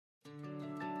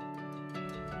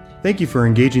Thank you for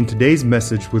engaging today's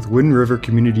message with Wind River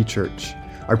Community Church.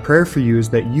 Our prayer for you is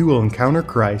that you will encounter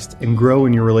Christ and grow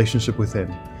in your relationship with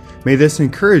Him. May this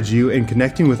encourage you in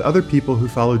connecting with other people who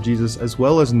follow Jesus, as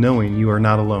well as knowing you are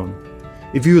not alone.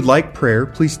 If you would like prayer,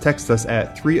 please text us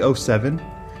at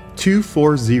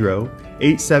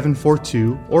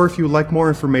 307-240-8742, or if you would like more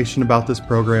information about this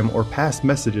program or past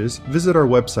messages, visit our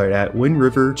website at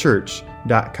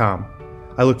windriverchurch.com.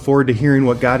 I look forward to hearing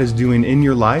what God is doing in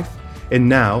your life. And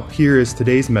now, here is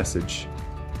today's message.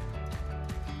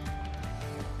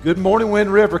 Good morning,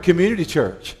 Wind River Community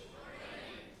Church.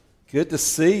 Good to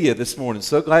see you this morning.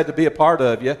 So glad to be a part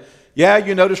of you. Yeah,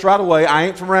 you noticed right away, I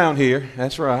ain't from around here.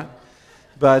 That's right.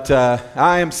 But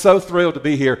I am so thrilled to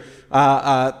be here.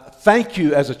 Thank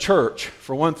you as a church,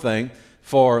 for one thing,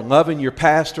 for loving your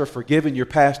pastor, for giving your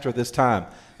pastor this time.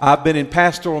 I've been in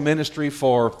pastoral ministry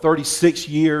for 36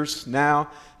 years now,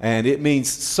 and it means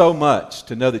so much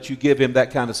to know that you give him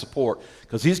that kind of support,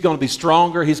 because he's going to be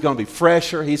stronger, he's going to be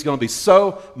fresher, he's going to be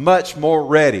so much more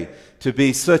ready to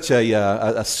be such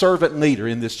a servant leader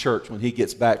in this church when he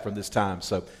gets back from this time.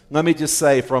 So let me just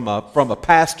say from a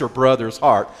pastor brother's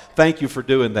heart, thank you for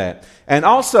doing that. And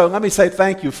also, let me say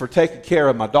thank you for taking care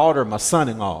of my daughter and my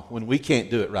son-in-law when we can't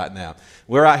do it right now.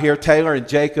 We're out here, Taylor and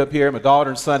Jacob here, my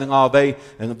daughter and son-in-law, they've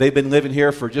been living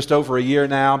here for just over a year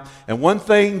now. And one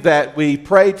thing that we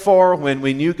prayed for when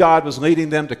we knew God was leading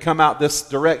them to come out this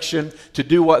direction to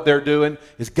do what they're doing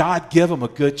is, God, give them a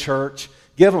good church.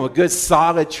 Give them a good,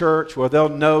 solid church where they'll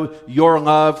know your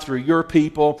love through your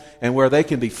people, and where they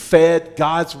can be fed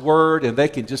God's word and they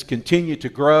can just continue to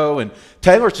grow. And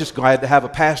Taylor's just glad to have a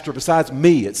pastor besides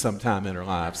me at some time in her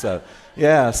life. So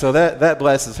yeah, so that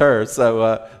blesses her.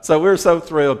 So we're so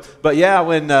thrilled. But yeah,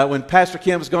 when Pastor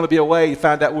Kim was going to be away, he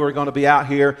found out we were going to be out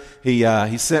here. He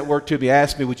sent word to me,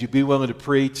 asked me, would you be willing to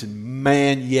preach? And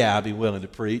man, yeah, I'd be willing to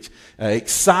preach.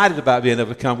 Excited about being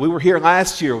able to come. We were here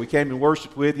last year. We came and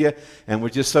worshiped with you, and we're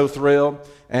just so thrilled.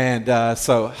 And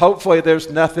so hopefully there's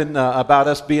nothing about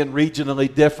us being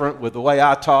regionally different with the way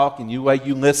I talk and the way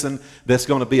you listen that's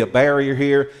going to be a barrier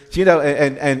here. You know,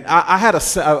 and I had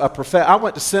I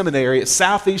went to seminary at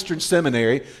Southeastern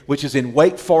Seminary, which is in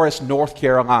Wake Forest, North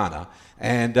Carolina.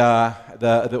 And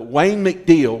the Wayne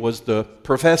McDeal was the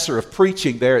professor of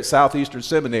preaching there at Southeastern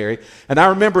Seminary. And I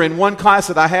remember in one class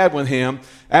that I had with him,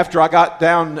 after I got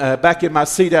down back in my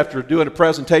seat after doing a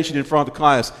presentation in front of the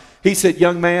class, he said,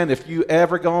 young man, if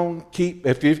you're going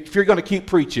to keep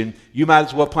preaching, you might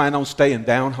as well plan on staying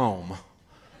down home.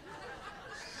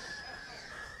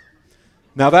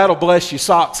 Now that'll bless your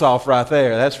socks off right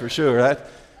there, that's for sure.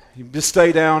 You just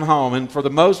stay down home, and for the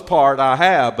most part I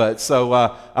have, but so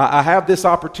I have this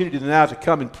opportunity now to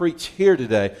come and preach here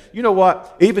today. You know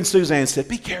what? Even Suzanne said,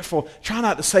 be careful, try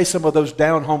not to say some of those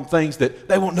down home things that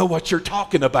they won't know what you're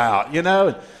talking about, you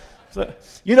know? So,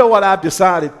 you know what I've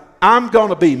decided? I'm going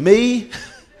to be me,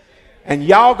 and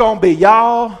y'all going to be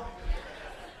y'all,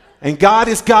 and God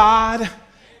is God,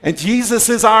 and Jesus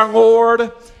is our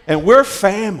Lord, and we're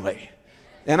family.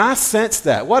 And I sense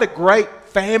that. What a great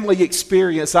family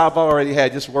experience I've already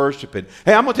had just worshiping.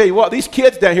 Hey, I'm going to tell you what, these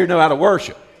kids down here know how to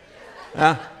worship.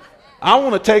 I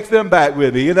want to take them back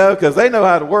with me, you know, because they know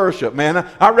how to worship, man.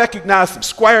 I recognized some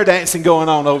square dancing going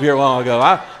on over here a while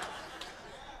ago.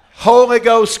 Holy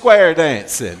Ghost square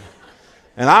dancing.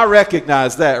 And I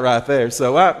recognize that right there.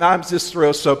 So I'm just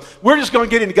thrilled. So we're just going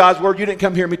to get into God's Word. You didn't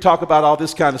come hear me talk about all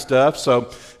this kind of stuff. So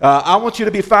I want you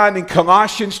to be finding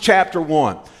Colossians chapter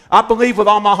 1. I believe with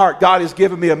all my heart God has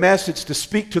given me a message to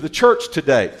speak to the church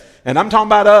today. And I'm talking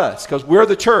about us, because we're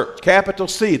the church, capital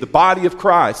C, the body of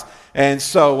Christ. And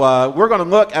so we're going to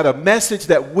look at a message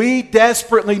that we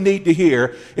desperately need to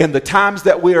hear in the times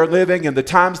that we are living and the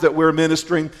times that we're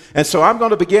ministering. And so I'm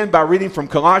going to begin by reading from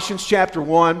Colossians chapter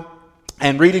 1.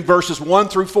 And reading verses 1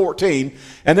 through 14.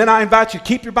 And then I invite you to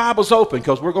keep your Bibles open,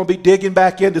 because we're going to be digging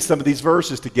back into some of these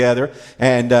verses together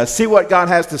and see what God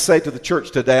has to say to the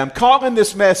church today. I'm calling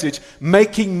this message,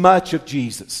 Making Much of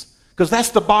Jesus, because that's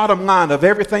the bottom line of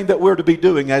everything that we're to be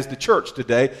doing as the church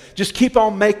today. Just keep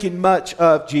on making much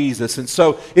of Jesus. And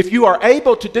so if you are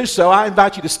able to do so, I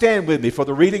invite you to stand with me for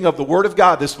the reading of the Word of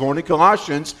God this morning,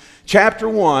 Colossians chapter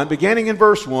 1, beginning in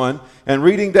verse 1 and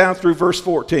reading down through verse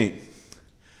 14.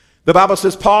 The Bible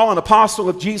says, Paul, an apostle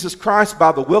of Jesus Christ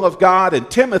by the will of God, and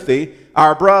Timothy,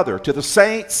 our brother, to the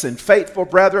saints and faithful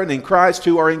brethren in Christ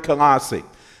who are in Colossae.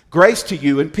 Grace to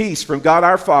you and peace from God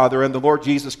our Father and the Lord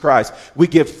Jesus Christ. We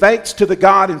give thanks to the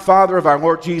God and Father of our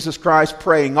Lord Jesus Christ,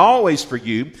 praying always for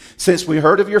you, since we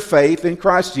heard of your faith in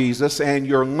Christ Jesus and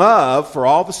your love for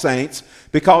all the saints,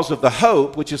 because of the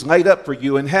hope which is laid up for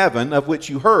you in heaven, of which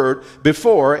you heard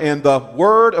before in the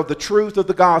word of the truth of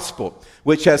the gospel,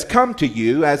 which has come to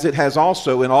you, as it has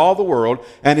also in all the world,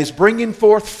 and is bringing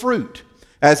forth fruit,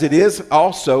 as it is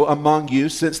also among you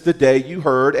since the day you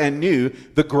heard and knew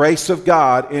the grace of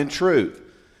God in truth.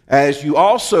 As you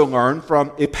also learned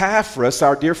from Epaphras,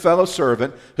 our dear fellow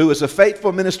servant, who is a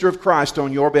faithful minister of Christ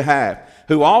on your behalf,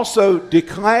 who also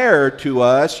declared to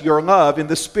us your love in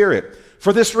the Spirit.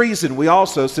 For this reason, we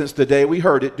also, since the day we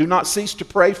heard it, do not cease to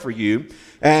pray for you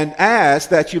and ask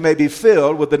that you may be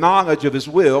filled with the knowledge of His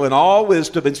will and all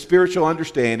wisdom and spiritual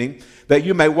understanding, that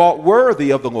you may walk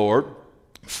worthy of the Lord,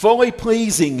 fully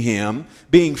pleasing Him,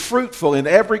 being fruitful in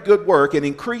every good work and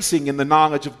increasing in the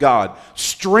knowledge of God,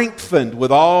 strengthened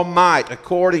with all might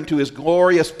according to His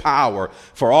glorious power,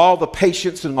 for all the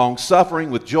patience and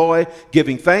long-suffering with joy,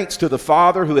 giving thanks to the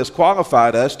Father who has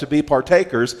qualified us to be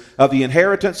partakers of the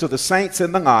inheritance of the saints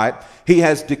in the light. He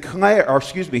has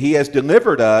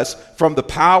delivered us from the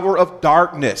power of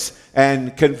darkness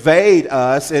and conveyed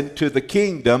us into the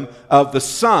kingdom of the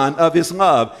Son of His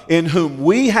love, in whom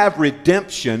we have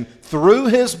redemption through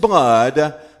His blood,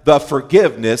 the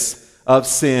forgiveness of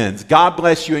sins. God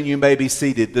bless you, and you may be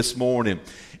seated this morning.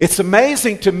 It's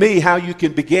amazing to me how you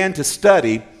can begin to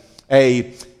study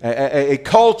a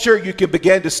culture, you can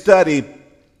begin to study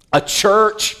a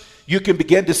church, you can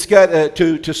begin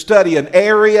to study an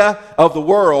area of the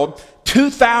world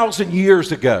 2,000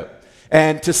 years ago.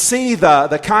 And to see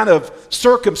the kind of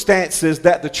circumstances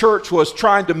that the church was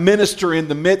trying to minister in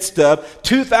the midst of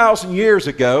 2,000 years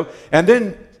ago, and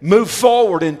then move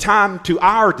forward in time to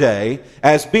our day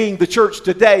as being the church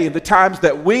today in the times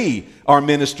that we are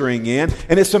ministering in.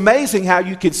 And it's amazing how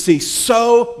you can see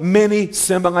so many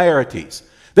similarities.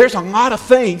 There's a lot of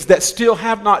things that still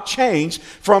have not changed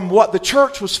from what the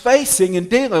church was facing and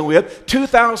dealing with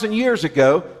 2,000 years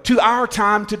ago to our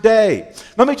time today.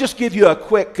 Let me just give you a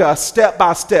quick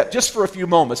step-by-step, just for a few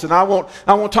moments, and I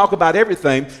won't talk about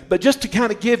everything, but just to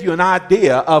kind of give you an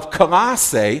idea of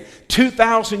Colossae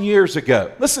 2,000 years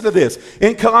ago. Listen to this.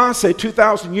 In Colossae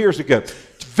 2,000 years ago,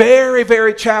 very,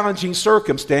 very challenging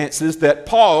circumstances that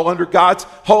Paul, under God's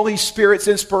Holy Spirit's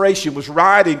inspiration, was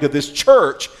writing to this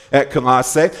church at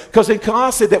Colossae. Because in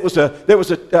Colossae, there was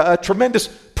a tremendous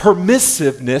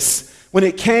permissiveness when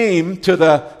it came to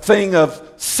the thing of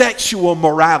sexual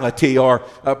morality, or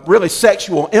really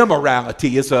sexual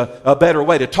immorality is a better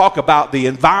way to talk about the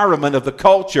environment of the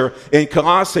culture in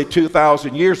Colossae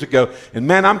 2,000 years ago. And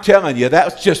man, I'm telling you,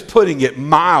 that's just putting it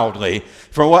mildly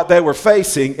from what they were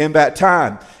facing in that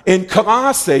time. In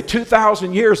Colossae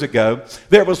 2,000 years ago,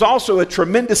 there was also a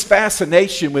tremendous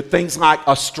fascination with things like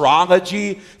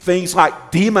astrology, things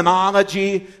like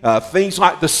demonology, things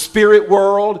like the spirit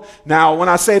world. Now, when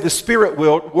I say the spirit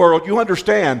world, you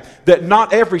understand that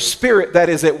not every spirit that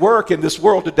is at work in this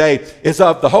world today is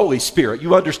of the Holy Spirit.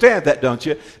 You understand that, don't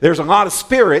you? There's a lot of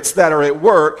spirits that are at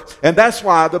work, and that's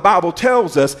why the Bible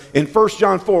tells us in 1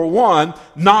 John 4:1,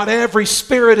 not every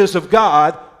spirit is of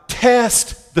God.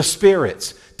 Test the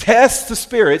spirits. Test the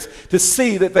spirits to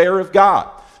see that they are of God.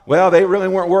 Well, they really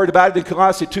weren't worried about it in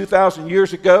Colossae 2,000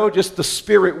 years ago, just the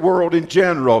spirit world in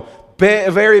general.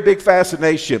 A very big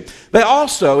fascination. They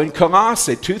also, in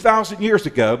Colossae 2,000 years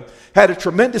ago, had a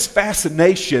tremendous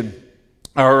fascination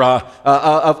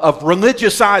of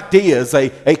religious ideas,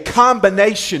 a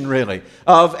combination really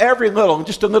of every little,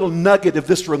 just a little nugget of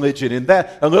this religion and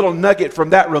that, a little nugget from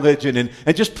that religion,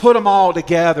 and just put them all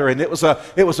together. And it was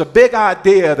a big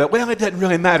idea that, well, it doesn't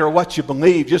really matter what you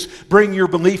believe, just bring your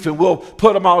belief and we'll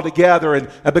put them all together. And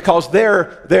because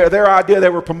their idea they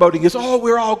were promoting is, oh,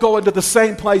 we're all going to the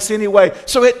same place anyway,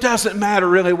 so it doesn't matter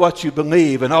really what you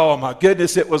believe. And oh my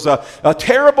goodness, it was a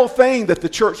terrible thing that the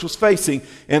church was facing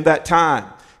in that time.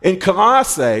 In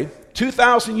Colossae,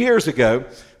 2,000 years ago,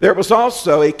 there was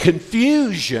also a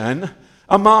confusion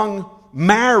among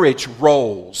marriage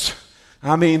roles.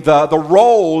 I mean, the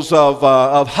roles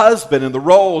of husband and the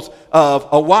roles of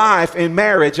a wife in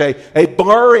marriage, a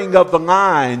blurring of the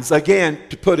lines, again,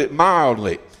 to put it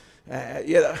mildly.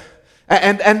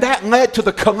 And that led to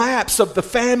the collapse of the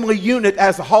family unit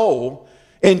as a whole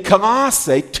in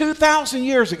Colossae 2,000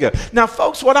 years ago. Now,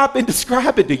 folks, what I've been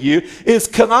describing to you is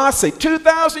Colossae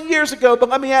 2,000 years ago. But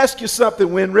let me ask you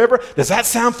something, Wind River. Does that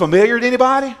sound familiar to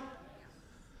anybody?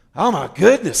 Oh, my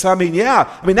goodness. I mean,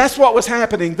 yeah. I mean, that's what was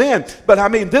happening then. But, I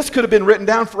mean, this could have been written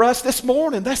down for us this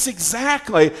morning. That's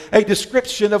exactly a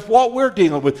description of what we're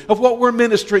dealing with, of what we're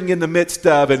ministering in the midst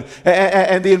of,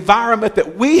 and the environment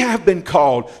that we have been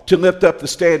called to lift up the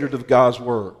standard of God's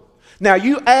Word. Now,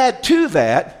 you add to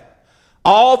that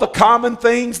all the common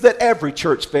things that every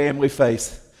church family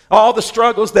faces, all the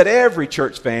struggles that every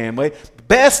church family,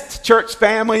 best church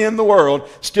family in the world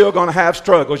still going to have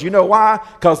struggles. You know why?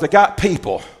 Because they got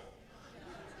people.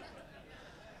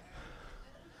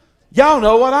 Y'all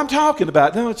know what I'm talking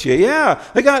about, don't you? Yeah,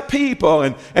 they got people.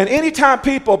 And anytime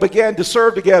people begin to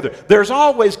serve together, there's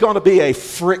always going to be a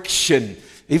friction.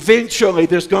 Eventually,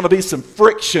 there's going to be some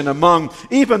friction among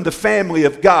even the family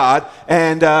of God.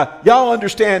 And y'all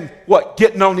understand what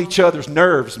getting on each other's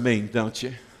nerves means, don't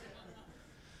you?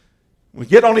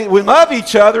 We love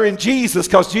each other in Jesus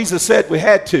because Jesus said we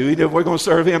had to, you know, if we're going to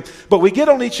serve him. But we get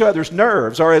on each other's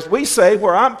nerves. Or as we say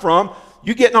where I'm from,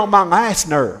 you getting on my last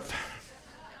nerve.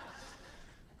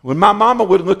 When my mama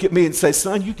would look at me and say,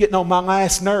 son, you getting on my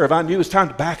last nerve, I knew it was time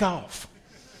to back off.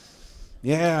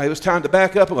 Yeah, it was time to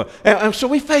back up a little. And so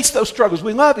we face those struggles.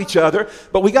 We love each other,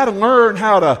 but we got to learn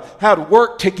how to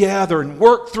work together and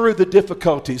work through the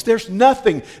difficulties. There's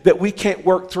nothing that we can't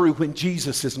work through when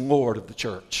Jesus is Lord of the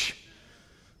church.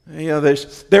 You know,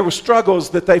 there were struggles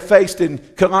that they faced in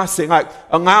Colossae, like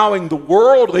allowing the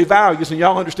worldly values, and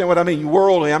y'all understand what I mean,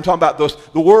 worldly, I'm talking about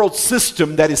the world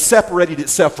system that has separated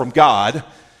itself from God,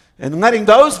 and letting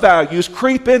those values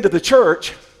creep into the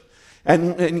church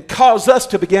and cause us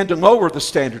to begin to lower the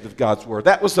standard of God's word.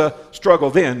 That was a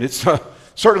struggle then. It's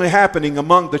certainly happening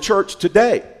among the church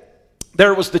today.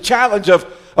 There was the challenge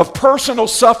of personal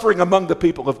suffering among the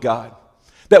people of God.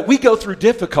 That we go through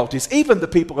difficulties, even the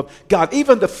people of God,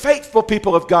 even the faithful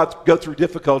people of God go through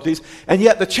difficulties, and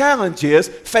yet the challenge is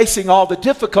facing all the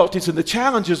difficulties and the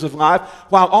challenges of life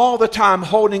while all the time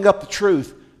holding up the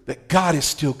truth that God is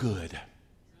still good.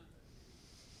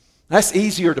 That's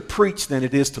easier to preach than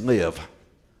it is to live.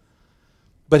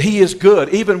 But he is good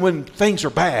even when things are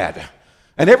bad.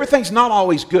 And everything's not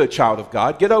always good, child of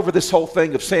God. Get over this whole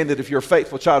thing of saying that if you're a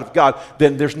faithful child of God,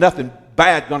 then there's nothing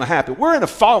bad going to happen. We're in a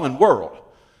fallen world.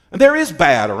 And there is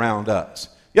bad around us.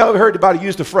 Y'all ever heard anybody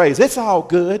use the phrase, it's all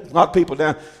good? A lot of people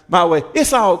down my way,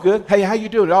 it's all good. Hey, how you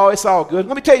doing? Oh, it's all good.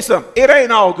 Let me tell you something. It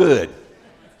ain't all good.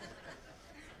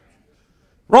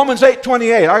 Romans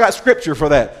 8:28, I got scripture for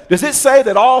that. Does it say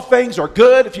that all things are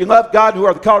good if you love God who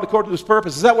are called according to his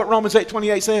purpose? Is that what Romans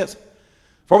 8:28 says?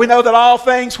 For we know that all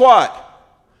things what?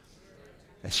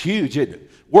 That's huge, isn't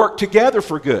it? Work together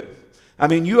for good. I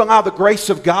mean, you allow the grace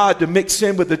of God to mix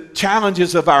in with the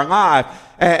challenges of our life,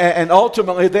 and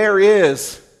ultimately there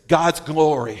is God's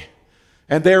glory.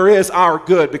 And there is our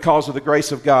good because of the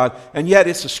grace of God. And yet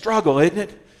it's a struggle, isn't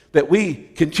it? That we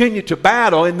continue to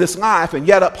battle in this life and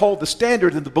yet uphold the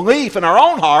standard and the belief in our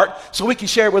own heart so we can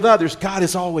share with others God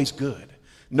is always good,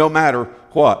 no matter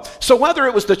what. So whether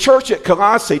it was the church at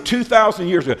Colossae 2,000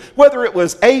 years ago, whether it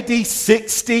was AD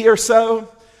 60 or so,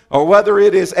 or whether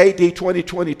it is AD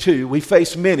 2022, we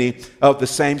face many of the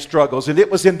same struggles. And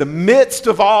it was in the midst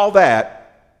of all that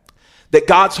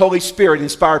God's Holy Spirit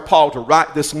inspired Paul to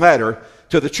write this letter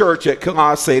to the church at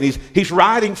Colossae. And he's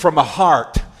writing from a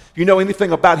heart. If you know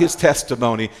anything about his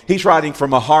testimony, he's writing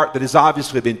from a heart that has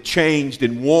obviously been changed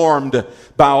and warmed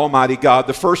by Almighty God.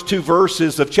 The first two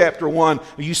verses of chapter 1,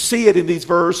 you see it in these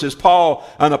verses. Paul,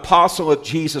 an apostle of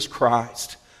Jesus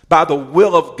Christ, by the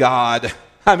will of God.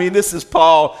 I mean, this is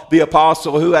Paul, the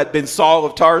apostle, who had been Saul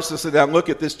of Tarsus. And now look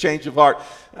at this change of heart.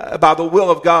 By the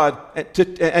will of God.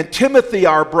 And Timothy,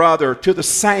 our brother, to the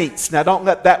saints. Now, don't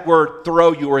let that word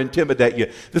throw you or intimidate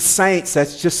you. The saints,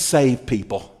 that's just saved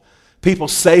people. People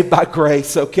saved by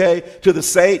grace, okay? To the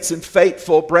saints and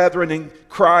faithful brethren in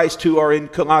Christ who are in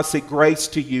Colossae, grace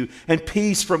to you and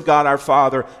peace from God our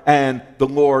Father and the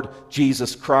Lord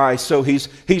Jesus Christ. So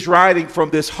he's writing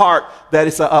from this heart that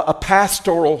is a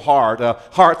pastoral heart, a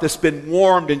heart that's been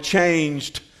warmed and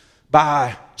changed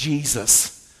by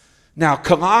Jesus. Now,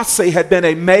 Colossae had been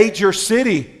a major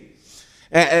city.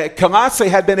 Colossae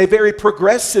had been a very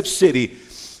progressive city.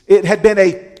 It had been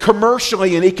a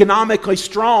commercially and economically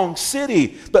strong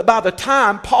city. But by the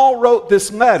time Paul wrote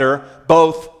this letter,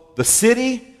 both the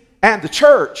city and the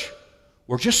church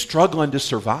were just struggling to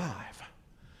survive.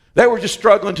 They were just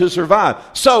struggling to survive.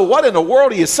 So what in the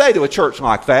world do you say to a church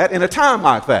like that in a time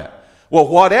like that? Well,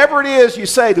 whatever it is you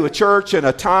say to a church in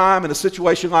a time and a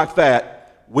situation like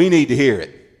that, we need to hear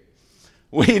it.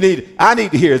 I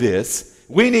need to hear this.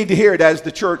 We need to hear it as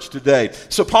the church today.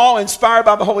 So Paul, inspired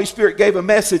by the Holy Spirit, gave a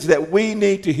message that we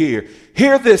need to hear.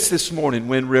 Hear this morning,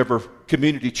 Wind River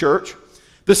Community Church.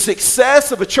 The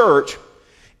success of a church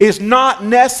is not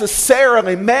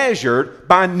necessarily measured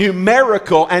by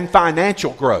numerical and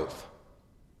financial growth.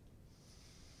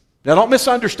 Now, don't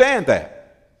misunderstand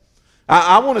that.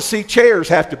 I want to see chairs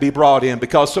have to be brought in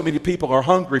because so many people are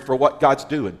hungry for what God's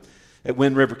doing at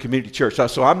Wind River Community Church.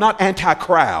 So I'm not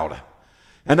anti-crowd.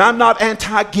 And I'm not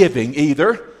anti-giving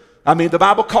either, I mean, the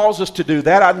Bible calls us to do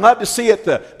that. I'd love to see it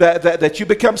that you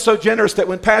become so generous that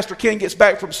when Pastor Ken gets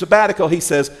back from sabbatical, he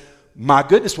says, my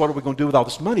goodness, what are we going to do with all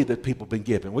this money that people have been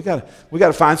giving? We got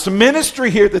to find some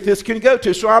ministry here that this can go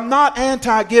to. So I'm not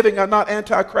anti-giving, I'm not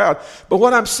anti-crowd. But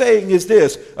what I'm saying is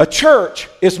this: a church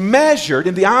is measured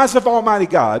in the eyes of Almighty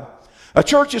God. A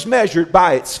church is measured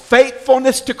by its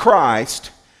faithfulness to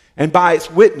Christ and by its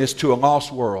witness to a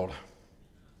lost world.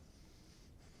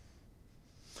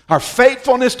 Our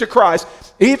faithfulness to Christ,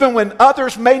 even when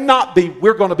others may not be,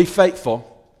 we're going to be faithful.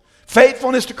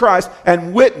 Faithfulness to Christ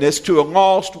and witness to a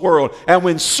lost world. And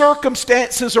when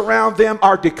circumstances around them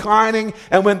are declining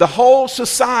and when the whole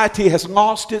society has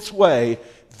lost its way,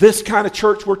 this kind of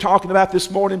church we're talking about this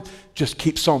morning just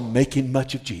keeps on making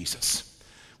much of Jesus.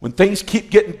 When things keep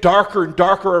getting darker and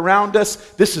darker around us,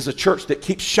 this is a church that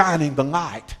keeps shining the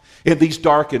light in these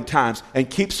darkened times and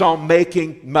keeps on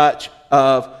making much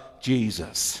of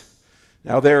Jesus.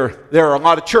 Now, there are a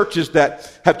lot of churches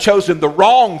that have chosen the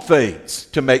wrong things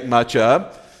to make much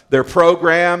of. Their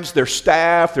programs, their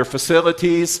staff, their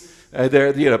facilities,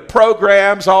 their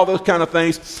programs, all those kind of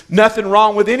things. Nothing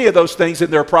wrong with any of those things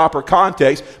in their proper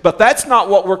context, but that's not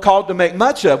what we're called to make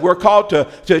much of. We're called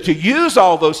to use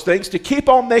all those things to keep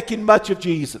on making much of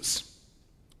Jesus.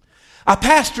 I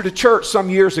pastored a church some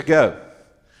years ago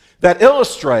that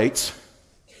illustrates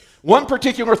one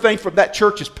particular thing from that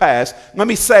church's past. Let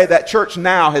me say that church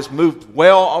now has moved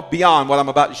well beyond what I'm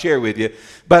about to share with you.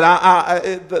 But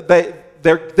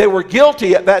they were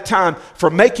guilty at that time for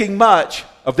making much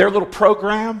of their little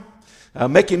program,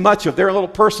 making much of their little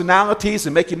personalities,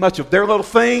 and making much of their little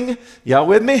thing. Y'all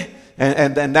with me?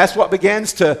 And that's what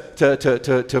begins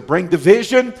to bring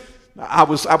division. I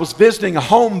was visiting a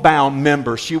homebound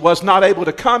member. She was not able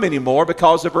to come anymore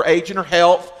because of her age and her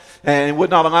health, and would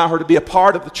not allow her to be a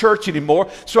part of the church anymore.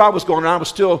 So I was going around. I was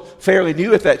still fairly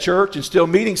new at that church and still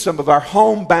meeting some of our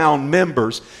homebound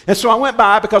members. And so I went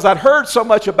by because I'd heard so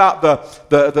much about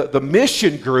the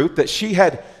mission group that she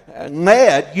had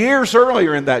led years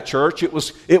earlier in that church. It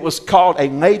was called a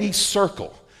ladies'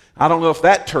 circle. I don't know if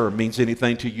that term means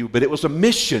anything to you, but it was a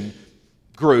mission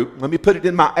group. Let me put it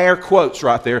in my air quotes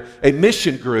right there. A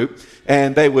mission group.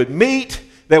 And they would meet.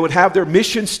 They would have their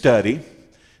mission study.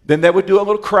 Then they would do a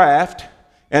little craft,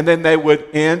 and then they would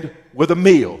end with a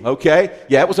meal, okay?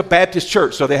 Yeah, it was a Baptist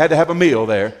church, so they had to have a meal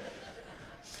there.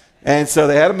 And so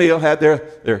they had a meal, had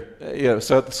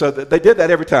so they did that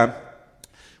every time.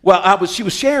 Well, she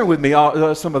was sharing with me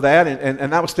some of that,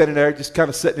 and I was standing there just kind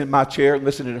of sitting in my chair and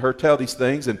listening to her tell these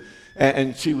things, and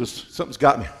something's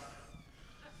got me.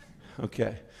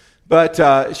 Okay.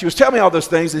 But she was telling me all those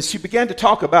things, and she began to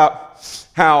talk about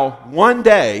how one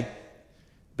day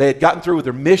they had gotten through with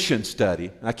their mission study.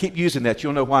 And I keep using that.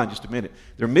 You'll know why in just a minute.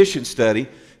 Their mission study,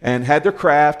 and had their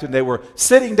craft, and they were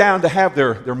sitting down to have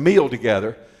their meal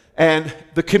together. And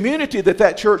the community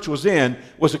that church was in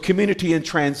was a community in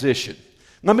transition.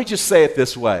 Let me just say it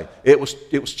this way. It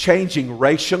was changing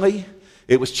racially.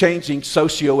 It was changing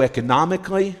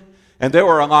socioeconomically. And there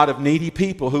were a lot of needy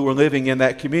people who were living in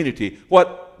that community.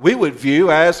 What we would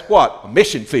view as what? A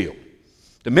mission field.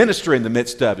 To minister in the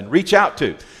midst of and reach out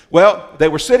to. Well, they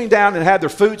were sitting down and had their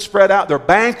food spread out, their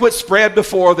banquet spread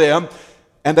before them.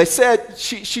 And they said,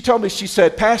 she told me, she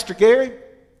said, Pastor Gary,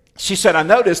 she said,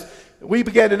 we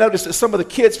began to notice that some of the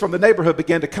kids from the neighborhood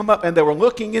began to come up and they were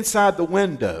looking inside the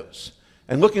windows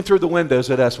and looking through the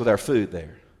windows at us with our food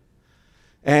there.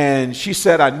 And she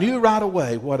said, I knew right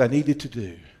away what I needed to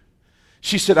do.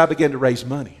 She said, I began to raise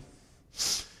money.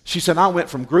 She said, I went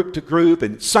from group to group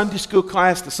and Sunday school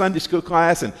class to Sunday school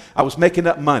class, and I was making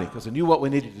up money because I knew what we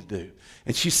needed to do.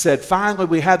 And she said, finally,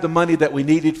 we had the money that we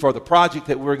needed for the project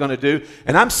that we were going to do.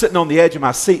 And I'm sitting on the edge of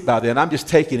my seat by then. I'm just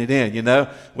taking it in,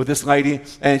 with this lady.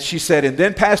 And she said, and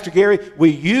then, Pastor Gary,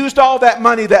 we used all that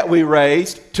money that we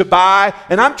raised to buy,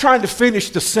 and I'm trying to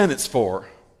finish the sentence for her.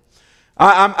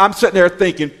 I'm sitting there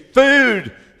thinking,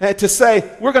 food. And to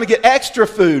say, we're going to get extra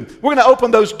food. We're going to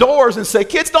open those doors and say,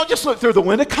 kids, don't just look through the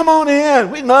window. Come on in.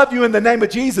 We love you in the name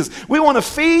of Jesus. We want to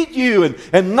feed you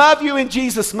and love you in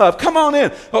Jesus' love. Come on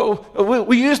in. Oh,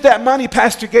 we used that money,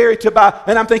 Pastor Gary, to buy,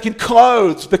 and I'm thinking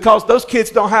clothes, because those kids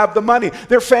don't have the money.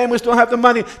 Their families don't have the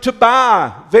money to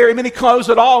buy very many clothes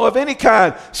at all of any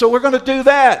kind. So we're going to do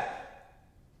that.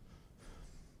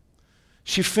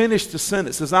 She finished the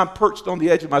sentence as I'm perched on the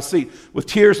edge of my seat with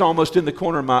tears almost in the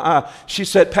corner of my eye. She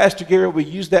said, Pastor Gary, we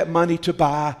used that money to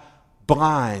buy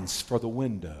blinds for the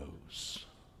windows.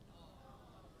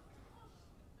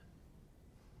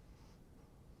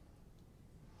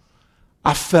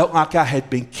 I felt like I had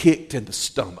been kicked in the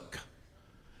stomach.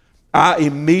 I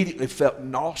immediately felt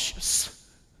nauseous.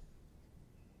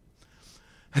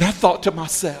 And I thought to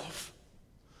myself,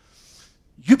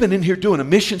 you've been in here doing a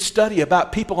mission study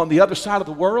about people on the other side of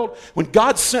the world when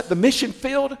God sent the mission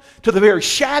field to the very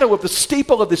shadow of the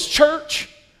steeple of this church.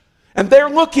 And they're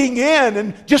looking in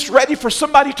and just ready for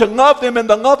somebody to love them in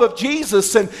the love of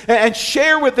Jesus and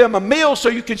share with them a meal so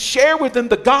you can share with them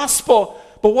the gospel.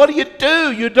 But what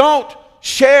do? You don't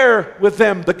share with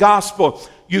them the gospel.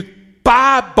 You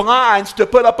buy blinds to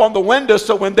put up on the window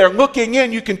so when they're looking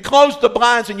in, you can close the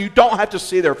blinds and you don't have to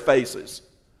see their faces.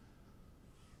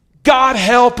 God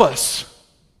help us.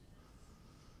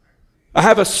 I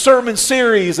have a sermon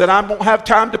series that I won't have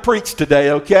time to preach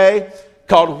today, okay?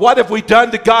 Called What Have We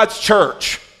Done to God's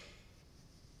Church?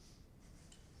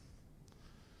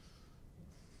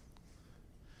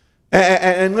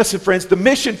 And listen, friends, the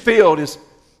mission field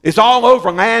is all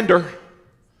over Lander.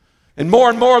 And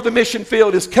more of the mission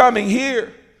field is coming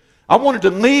here. I wanted to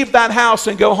leave that house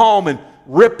and go home and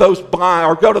rip those blinds,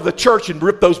 or go to the church and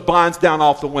rip those blinds down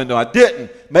off the window. I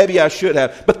didn't. Maybe I should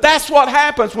have. But that's what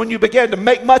happens when you begin to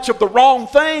make much of the wrong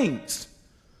things.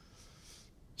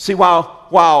 See,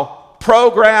 while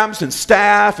programs and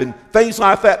staff and things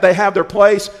like that, they have their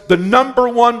place, the number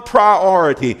one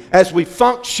priority as we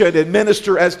function and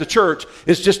minister as the church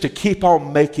is just to keep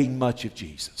on making much of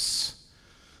Jesus.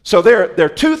 So there are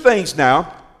two things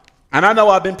now, and I know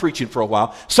I've been preaching for a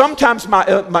while. Sometimes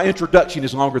my introduction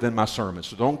is longer than my sermon,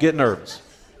 so don't get nervous.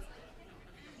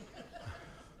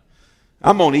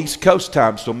 I'm on East Coast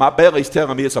time, so my belly's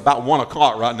telling me it's about 1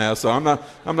 o'clock right now, so I'm not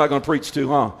going to preach too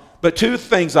long. But two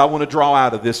things I want to draw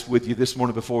out of this with you this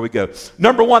morning before we go.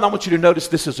 Number one, I want you to notice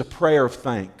this is a prayer of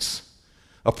thanks.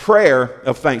 A prayer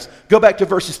of thanks. Go back to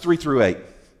verses 3 through 8.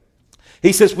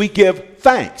 He says, we give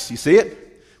thanks. You see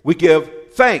it? We give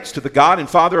thanks to the God and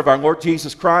Father of our Lord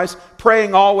Jesus Christ,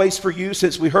 praying always for you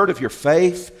since we heard of your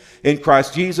faith in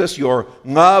Christ Jesus, your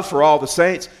love for all the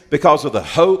saints, because of the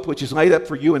hope which is laid up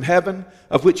for you in heaven,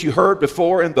 of which you heard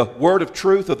before in the word of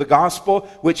truth of the gospel,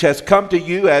 which has come to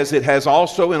you as it has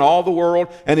also in all the world,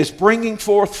 and is bringing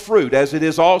forth fruit as it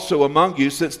is also among you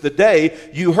since the day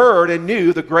you heard and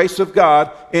knew the grace of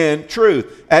God in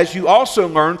truth. As you also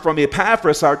learned from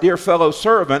Epaphras, our dear fellow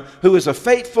servant, who is a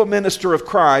faithful minister of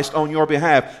Christ on your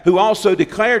behalf, who also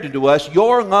declared unto us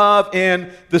your love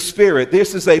in the Spirit.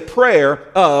 This is a prayer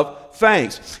of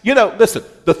thanks. You know, listen,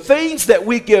 the things that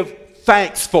we give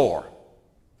thanks for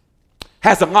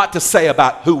has a lot to say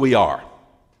about who we are.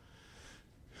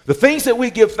 The things that we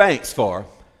give thanks for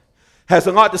has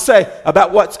a lot to say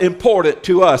about what's important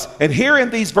to us. And here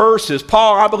in these verses,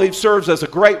 Paul, I believe, serves as a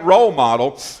great role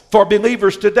model for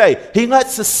believers today. He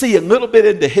lets us see a little bit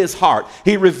into his heart.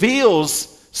 He reveals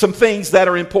some things that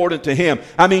are important to him.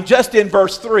 I mean, just in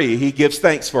verse 3, he gives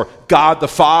thanks for God the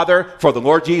Father, for the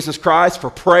Lord Jesus Christ, for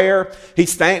prayer.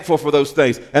 He's thankful for those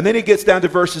things. And then he gets down to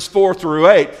verses 4 through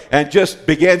 8 and just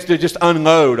begins to just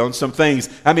unload on some things.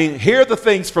 I mean, here are the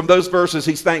things from those verses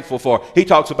he's thankful for. He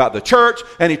talks about the church,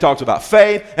 and he talks about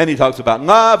faith, and he talks about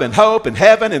love and hope and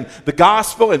heaven and the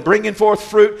gospel and bringing forth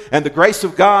fruit and the grace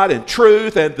of God and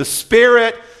truth and the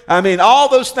Spirit. I mean, all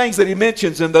those things that he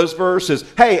mentions in those verses.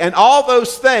 Hey, and all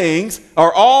those things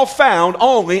are all found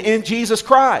only in Jesus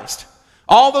Christ.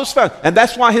 All those found. And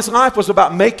that's why his life was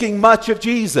about making much of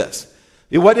Jesus.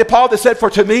 What did Paul said? For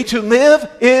to me to live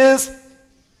is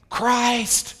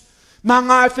Christ. My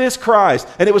life is Christ.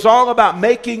 And it was all about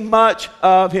making much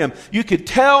of him. You could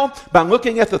tell by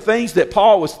looking at the things that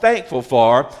Paul was thankful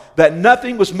for that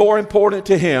nothing was more important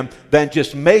to him than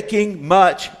just making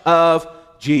much of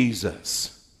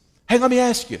Jesus. Hey, let me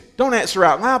ask you. Don't answer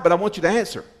out loud, but I want you to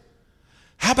answer.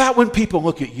 How about when people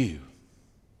look at you?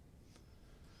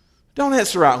 Don't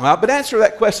answer out loud, but answer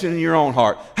that question in your own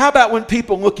heart. How about when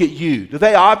people look at you? Do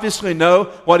they obviously know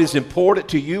what is important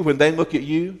to you when they look at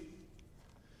you?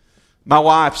 My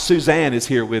wife, Suzanne, is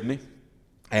here with me.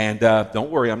 And don't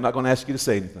worry, I'm not going to ask you to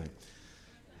say anything.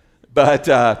 But,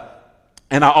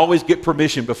 and I always get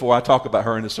permission before I talk about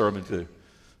her in the sermon too.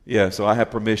 Yeah, so I have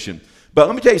permission. But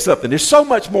let me tell you something. There's so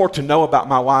much more to know about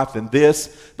my wife than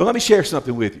this. But let me share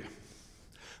something with you.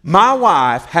 My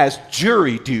wife has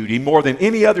jury duty more than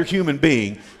any other human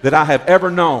being that I have ever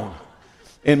known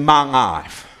in my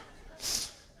life.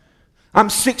 I'm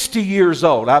 60 years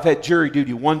old. I've had jury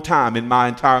duty one time in my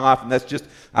entire life, and that's just,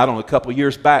 I don't know, a couple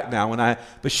years back now.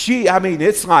 But she, I mean,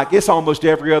 it's like, it's almost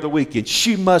every other weekend.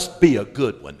 She must be a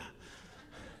good one.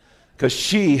 Because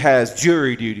she has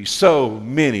jury duty so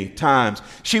many times.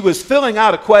 She was filling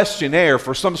out a questionnaire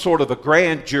for some sort of a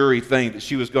grand jury thing that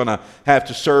she was going to have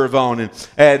to serve on.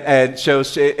 And so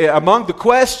among the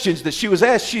questions that she was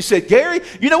asked, she said, Gary,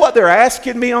 you know what they're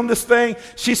asking me on this thing?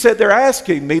 She said, they're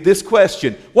asking me this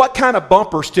question. What kind of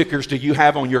bumper stickers do you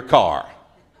have on your car?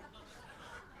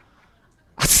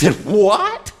 I said,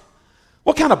 what?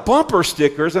 What kind of bumper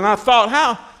stickers? And I thought,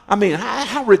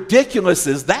 how ridiculous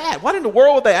is that? What in the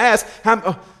world would they ask?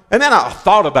 And then I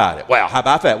thought about it. Well, how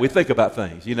about that? We think about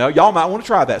things. Y'all might want to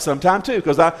try that sometime too,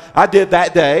 because I did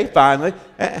that day finally.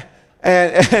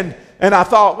 And I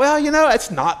thought, well,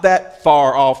 it's not that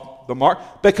far off the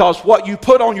mark, because what you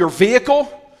put on your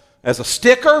vehicle as a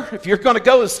sticker, if you're going to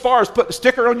go as far as put a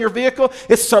sticker on your vehicle,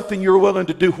 it's something you're willing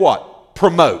to do what?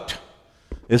 Promote.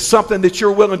 It's something that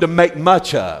you're willing to make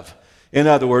much of. In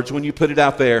other words, when you put it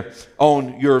out there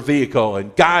on your vehicle,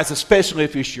 and guys, especially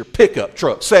if it's your pickup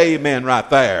truck, say amen right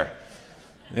there.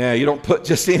 Yeah, you don't put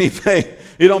just anything.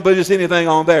 You don't put just anything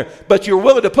on there. But you're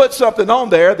willing to put something on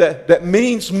there that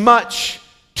means much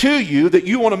to you, that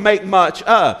you want to make much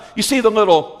of. You see the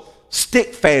little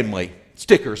stick family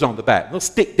stickers on the back. Little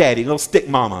stick daddy, little stick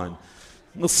mama, and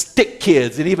little stick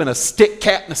kids, and even a stick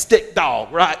cat and a stick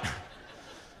dog, right?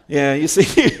 Yeah, you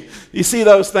see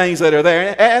those things that are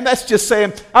there. And that's just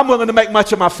saying, I'm willing to make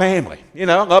much of my family. I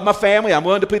love my family. I'm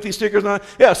willing to put these stickers on.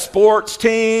 Yeah, a sports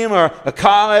team or a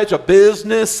college, a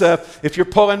business. If you're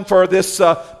pulling for this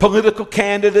political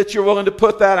candidate, you're willing to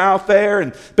put that out there.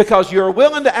 And because you're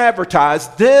willing to advertise,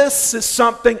 this is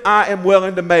something I am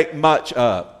willing to make much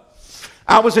of.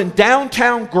 I was in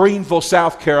downtown Greenville,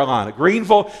 South Carolina.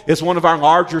 Greenville is one of our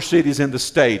larger cities in the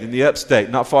state, in the upstate,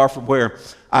 not far from where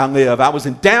I live. I was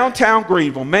in downtown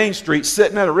Greenville, Main Street,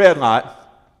 sitting at a red light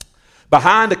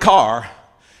behind a car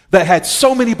that had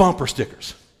so many bumper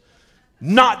stickers.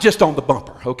 Not just on the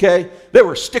bumper, okay? There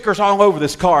were stickers all over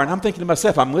this car, and I'm thinking to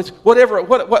myself,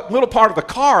 what little part of the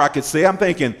car I could see, I'm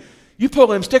thinking, you pull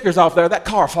them stickers off there, that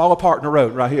car fall apart in the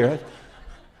road right here.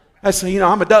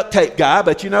 I'm a duct tape guy,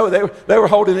 but they were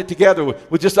holding it together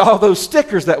with just all those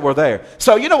stickers that were there.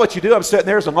 So you know what you do? I'm sitting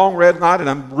there, there's a long red light, and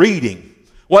I'm reading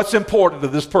what's important to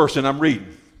this person I'm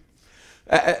reading.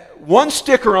 One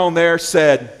sticker on there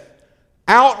said,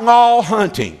 outlaw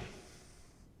hunting.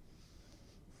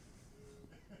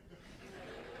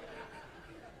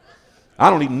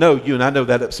 I don't even know you, and I know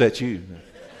that upsets you.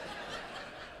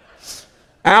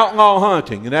 Outlaw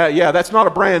hunting. And that's not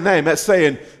a brand name. That's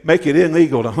saying make it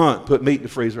illegal to hunt, put meat in the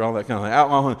freezer, all that kind of thing.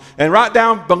 Outlaw hunting. And right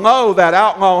down below that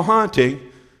outlaw hunting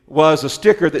was a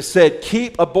sticker that said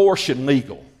keep abortion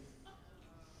legal.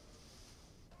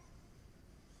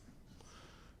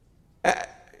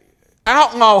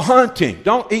 Outlaw hunting.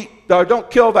 Don't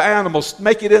kill the animals.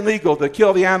 Make it illegal to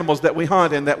kill the animals that we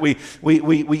hunt and that we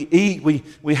eat.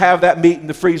 We have that meat in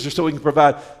the freezer so we can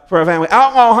provide for our family.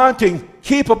 Outlaw hunting,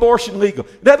 keep abortion legal.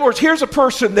 In other words, here's a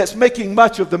person that's making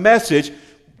much of the message.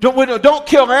 Don't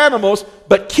kill animals,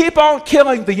 but keep on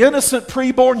killing the innocent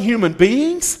preborn human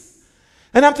beings.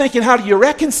 And I'm thinking, how do you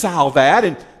reconcile that?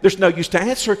 And there's no use to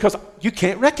answer because you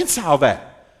can't reconcile that.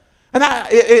 And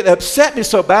it upset me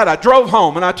so bad, I drove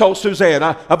home and I told Suzanne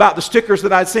about the stickers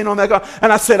that I'd seen on that car.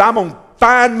 And I said, I'm going to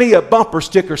find me a bumper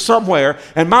sticker somewhere.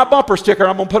 And my bumper sticker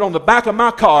I'm going to put on the back of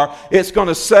my car. It's going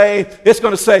to say,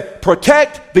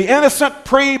 protect the innocent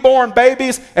preborn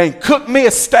babies and cook me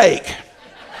a steak.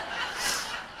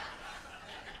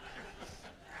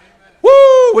 Woo!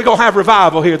 We're going to have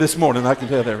revival here this morning, I can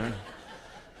tell that right now.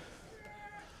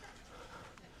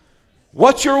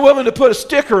 What you're willing to put a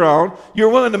sticker on, you're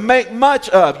willing to make much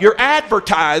of. You're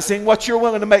advertising what you're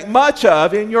willing to make much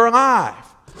of in your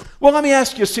life. Well, let me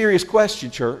ask you a serious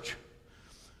question, church.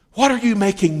 What are you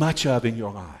making much of in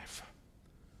your life?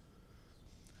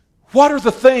 What are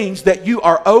the things that you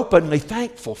are openly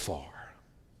thankful for?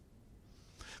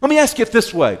 Let me ask you it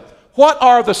this way. What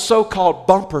are the so-called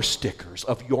bumper stickers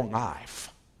of your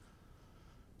life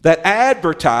that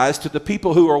advertise to the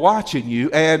people who are watching you,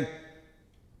 and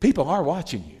people are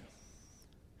watching you?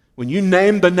 When you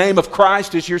name the name of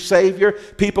Christ as your Savior,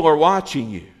 people are watching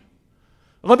you.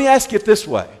 Let me ask you it this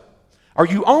way. Are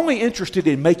you only interested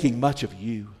in making much of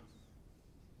you?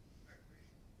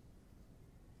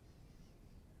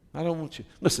 I want you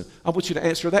to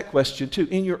answer that question too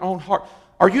in your own heart.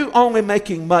 Are you only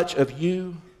making much of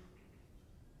you?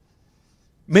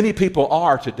 Many people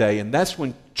are today, and that's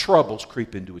when troubles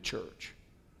creep into a church.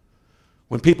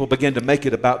 When people begin to make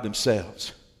it about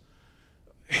themselves.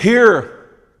 Hear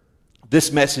this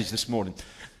message this morning.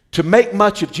 To make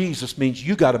much of Jesus means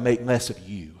you got to make less of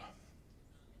you.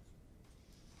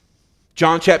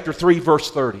 John chapter 3, verse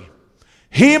 30.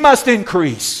 He must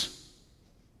increase.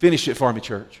 Finish it for me,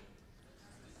 church.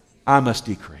 I must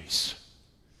decrease.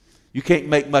 You can't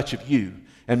make much of you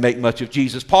and make much of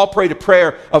Jesus. Paul prayed a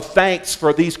prayer of thanks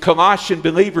for these Colossian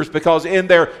believers because in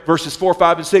their verses 4,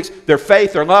 5, and 6, their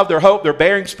faith, their love, their hope, they're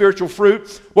bearing spiritual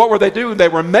fruit. What were they doing? They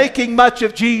were making much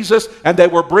of Jesus, and they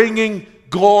were bringing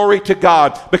glory to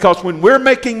God. Because when we're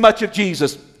making much of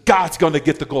Jesus, God's going to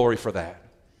get the glory for that.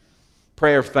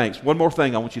 Prayer of thanks. One more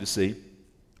thing I want you to see.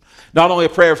 Not only a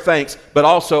prayer of thanks, but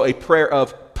also a prayer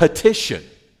of petition.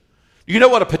 You know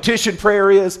what a petition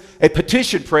prayer is? A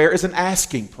petition prayer is an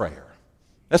asking prayer.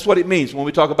 That's what it means when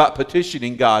we talk about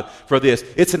petitioning God for this.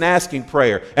 It's an asking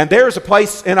prayer. And there's a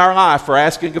place in our life for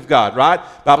asking of God, right?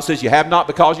 The Bible says you have not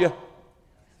because you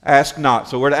ask not.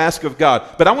 So we're to ask of God.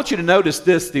 But I want you to notice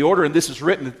this. The order in this is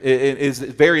written is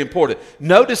very important.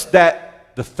 Notice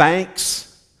that the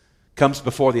thanks comes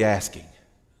before the asking.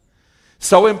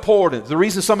 So important. The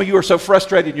reason some of you are so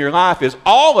frustrated in your life is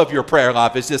all of your prayer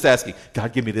life is just asking,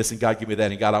 God, give me this, and God, give me that,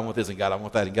 and God, I want this, and God, I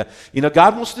want that, and God. You know,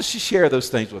 God wants us to share those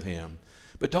things with Him.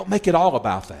 But don't make it all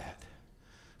about that.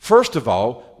 First of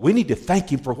all, we need to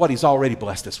thank Him for what He's already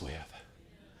blessed us with.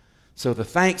 So the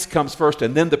thanks comes first,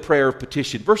 and then the prayer of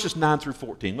petition. Verses 9 through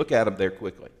 14. Look at them there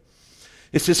quickly.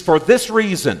 It says, for this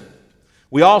reason,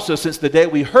 we also, since the day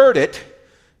we heard it,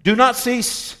 do not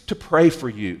cease to pray for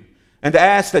you, and to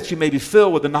ask that you may be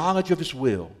filled with the knowledge of His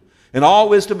will, and all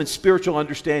wisdom and spiritual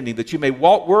understanding, that you may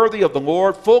walk worthy of the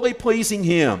Lord, fully pleasing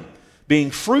Him,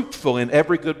 being fruitful in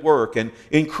every good work, and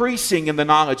increasing in the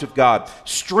knowledge of God,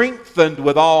 strengthened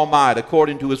with all might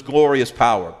according to His glorious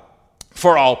power,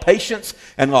 for all patience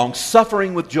and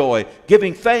long-suffering with joy,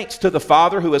 giving thanks to the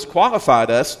Father who has qualified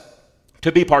us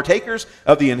to be partakers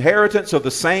of the inheritance of the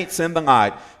saints in the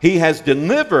light. He has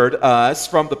delivered us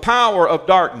from the power of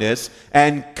darkness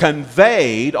and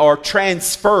conveyed or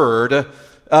transferred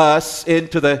us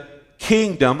into the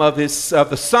kingdom of the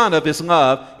Son of His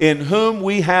love, in whom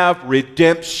we have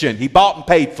redemption. He bought and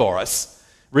paid for us.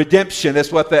 Redemption,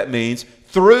 that's what that means.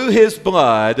 Through His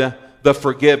blood, the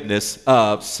forgiveness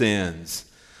of sins.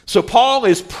 So Paul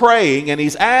is praying and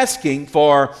he's asking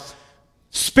for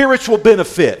spiritual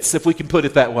benefits, if we can put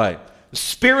it that way.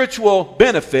 Spiritual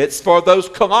benefits for those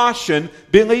Colossian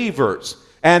believers.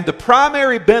 And the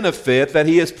primary benefit that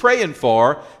he is praying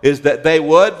for is that they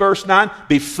would, verse 9,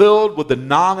 be filled with the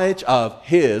knowledge of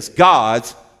his,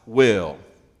 God's will.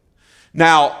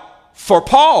 Now, for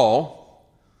Paul,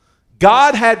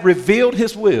 God had revealed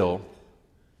His will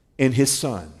in His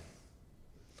Son.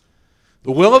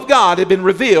 The will of God had been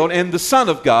revealed in the Son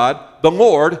of God, the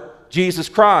Lord Jesus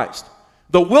Christ.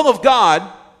 The will of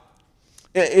God,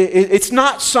 it's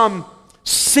not some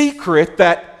secret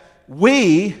that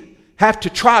we have to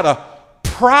try to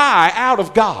pry out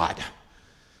of God.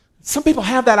 Some people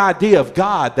have that idea of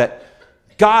God, that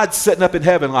God's sitting up in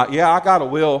heaven like, yeah, I got a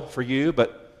will for you,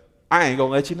 but I ain't going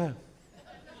to let you know.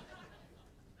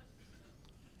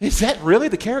 Is that really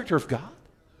the character of God?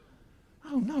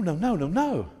 Oh,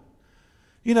 no.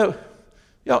 You know,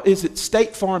 is it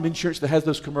State Farm Insurance that has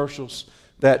those commercials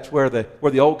that where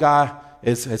the old guy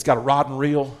has got a rod and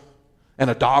reel and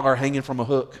a dollar hanging from a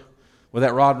hook with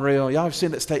that rod and reel? Y'all have seen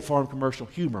that State Farm commercial?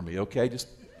 Humor me, okay? Just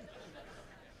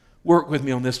work with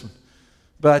me on this one.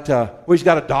 But where he's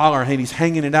got a dollar and he's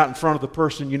hanging it out in front of the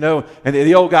person, you know, and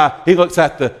the old guy, he looks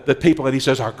at the people and he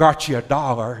says, I got you a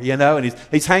dollar, you know, and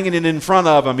he's hanging it in front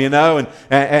of them, you know,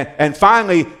 and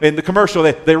finally in the commercial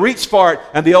they reach for it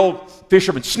and the old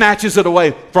fisherman snatches it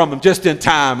away from him just in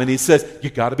time, and he says, you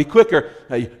got to be quicker.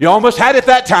 You almost had it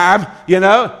that time, you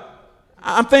know.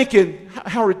 I'm thinking,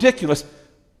 how ridiculous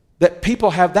that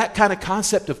people have that kind of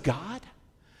concept of God.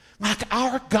 Like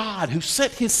our God, who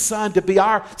sent His Son to be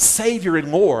our Savior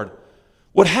and Lord,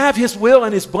 would have His will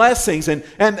and His blessings, and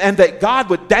that God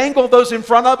would dangle those in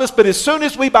front of us, but as soon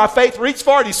as we by faith reach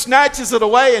for it, He snatches it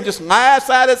away and just laughs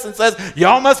at us and says, you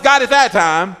almost got it that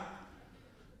time.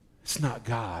 It's not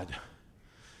God.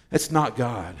 It's not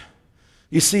God.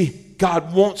 You see,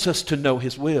 God wants us to know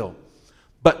His will.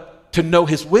 But to know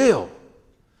His will,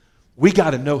 we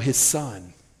got to know His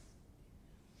Son.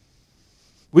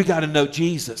 We got to know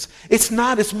Jesus. It's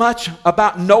not as much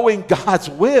about knowing God's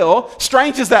will,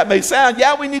 strange as that may sound.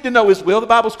 Yeah, we need to know His will. The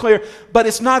Bible's clear. But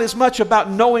it's not as much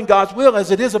about knowing God's will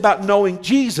as it is about knowing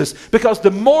Jesus. Because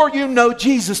the more you know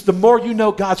Jesus, the more you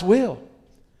know God's will.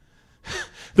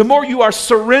 The more you are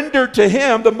surrendered to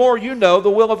Him, the more you know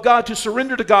the will of God. To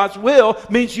surrender to God's will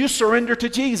means you surrender to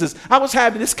Jesus. I was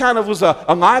having, this kind of was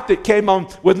a light that came on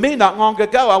with me not long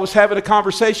ago. I was having a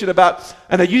conversation about,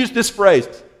 and I used this phrase,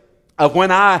 of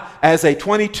when I, as a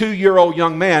 22-year-old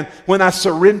young man, when I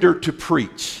surrendered to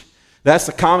preach. That's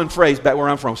a common phrase back where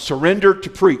I'm from, surrendered to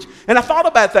preach. And I thought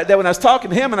about that day when I was talking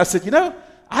to him, and I said, you know,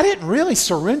 I didn't really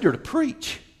surrender to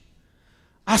preach.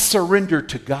 I surrendered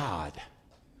to God.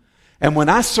 And when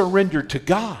I surrendered to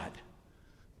God,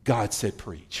 God said,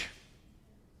 preach.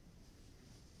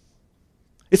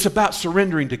 It's about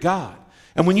surrendering to God.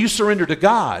 And when you surrender to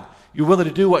God, you're willing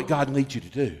to do what God leads you to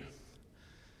do.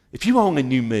 If you only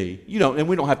knew me, and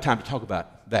we don't have time to talk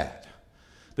about that.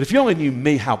 But if you only knew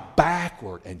me, how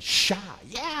backward and shy.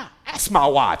 Yeah, ask my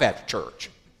wife after church.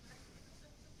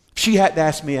 She had to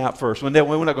ask me out first. We're not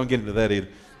going to get into that either.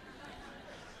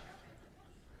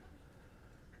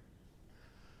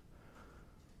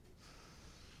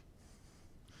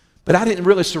 But I didn't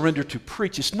really surrender to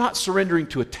preach. It's not surrendering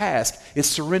to a task. It's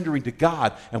surrendering to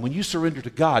God. And when you surrender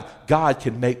to God, God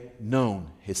can make known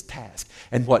His task.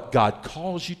 And what God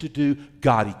calls you to do,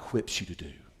 God equips you to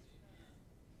do.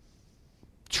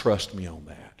 Trust me on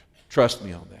that. Trust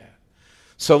me on that.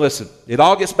 So listen, it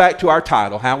all gets back to our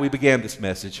title, how we began this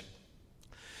message.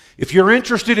 If you're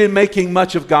interested in making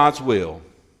much of God's will,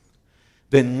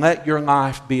 then let your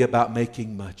life be about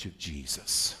making much of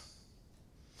Jesus.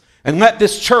 And let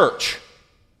this church,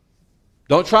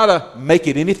 don't try to make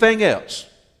it anything else.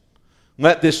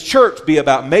 Let this church be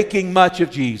about making much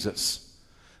of Jesus.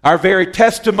 Our very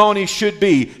testimony should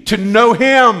be to know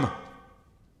Him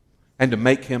and to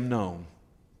make Him known.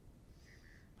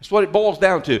 That's what it boils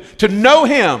down to know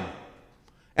Him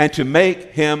and to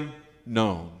make Him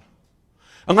known.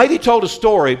 A lady told a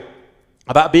story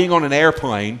about being on an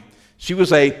airplane. She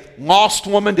was a lost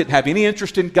woman, didn't have any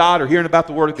interest in God or hearing about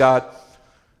the Word of God.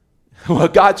 Well,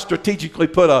 God strategically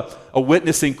put a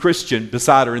witnessing Christian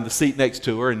beside her in the seat next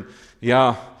to her. And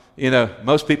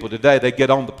most people today, they get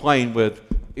on the plane with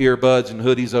earbuds and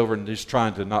hoodies over and just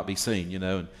trying to not be seen,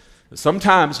 And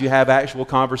sometimes you have actual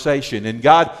conversation. And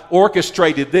God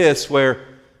orchestrated this where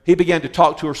He began to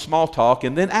talk to her small talk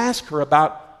and then ask her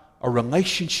about a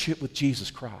relationship with Jesus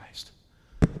Christ.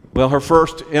 Well, her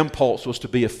first impulse was to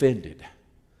be offended.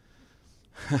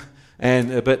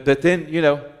 But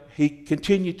then, He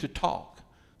continued to talk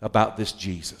about this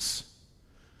Jesus.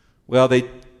 Well, they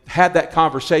had that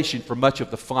conversation for much of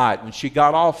the flight. When she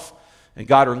got off and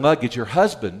got her luggage, her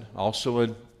husband, also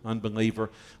an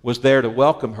unbeliever, was there to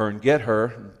welcome her and get her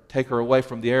and take her away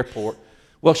from the airport.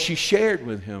 Well, she shared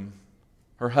with him,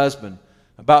 her husband,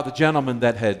 about the gentleman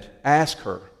that had asked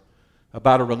her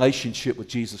about a relationship with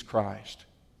Jesus Christ.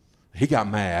 He got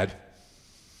mad.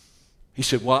 He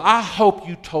said, well, I hope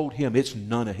you told him it's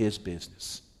none of his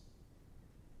business.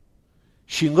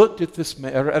 She looked at this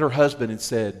man, at her husband and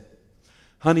said,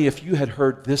 honey, if you had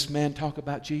heard this man talk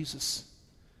about Jesus,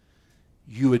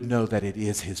 you would know that it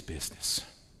is his business.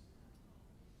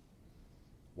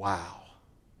 Wow.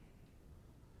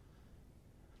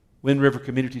 Wind River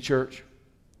Community Church,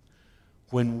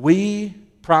 when we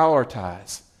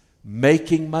prioritize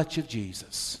making much of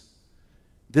Jesus,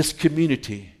 this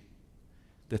community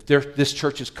that this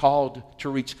church is called to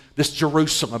reach, this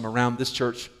Jerusalem around this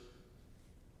church,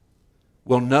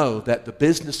 will know that the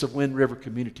business of Wind River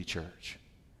Community Church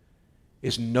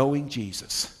is knowing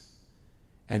Jesus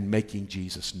and making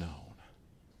Jesus known.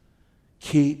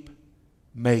 Keep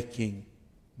making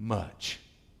much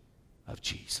of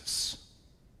Jesus.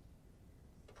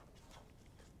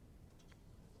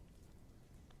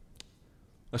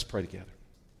 Let's pray together.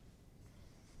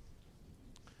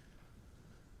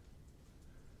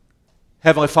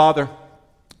 Heavenly Father,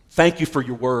 thank you for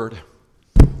your word.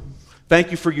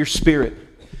 Thank you for your Spirit.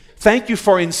 Thank you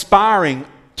for inspiring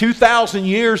 2,000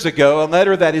 years ago a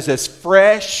letter that is as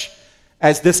fresh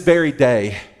as this very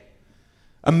day.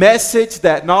 A message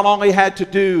that not only had to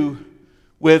do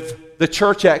with the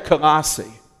church at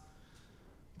Colossae,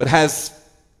 but has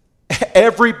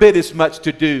every bit as much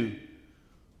to do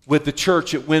with the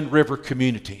church at Wind River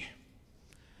Community.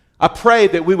 I pray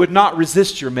that we would not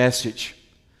resist your message.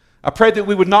 I pray that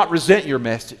we would not resent your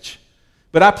message.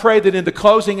 But I pray that in the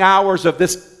closing hours of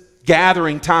this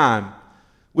gathering time,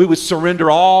 we would surrender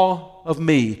all of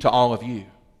me to all of you.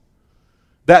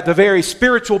 That the very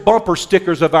spiritual bumper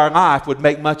stickers of our life would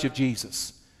make much of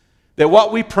Jesus. That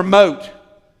what we promote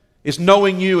is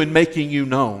knowing you and making you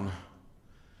known.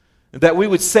 And that we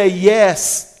would say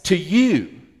yes to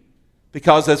you,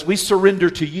 because as we surrender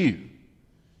to you,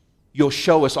 you'll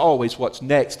show us always what's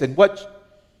next. And what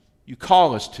you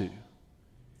call us to,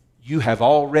 you have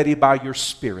already by your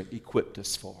Spirit equipped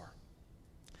us for.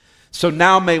 So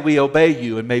now may we obey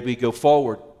you and may we go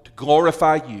forward to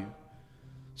glorify you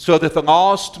so that the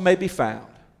lost may be found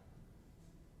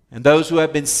and those who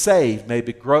have been saved may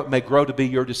grow to be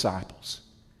your disciples.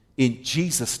 In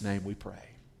Jesus' name we pray.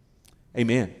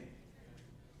 Amen.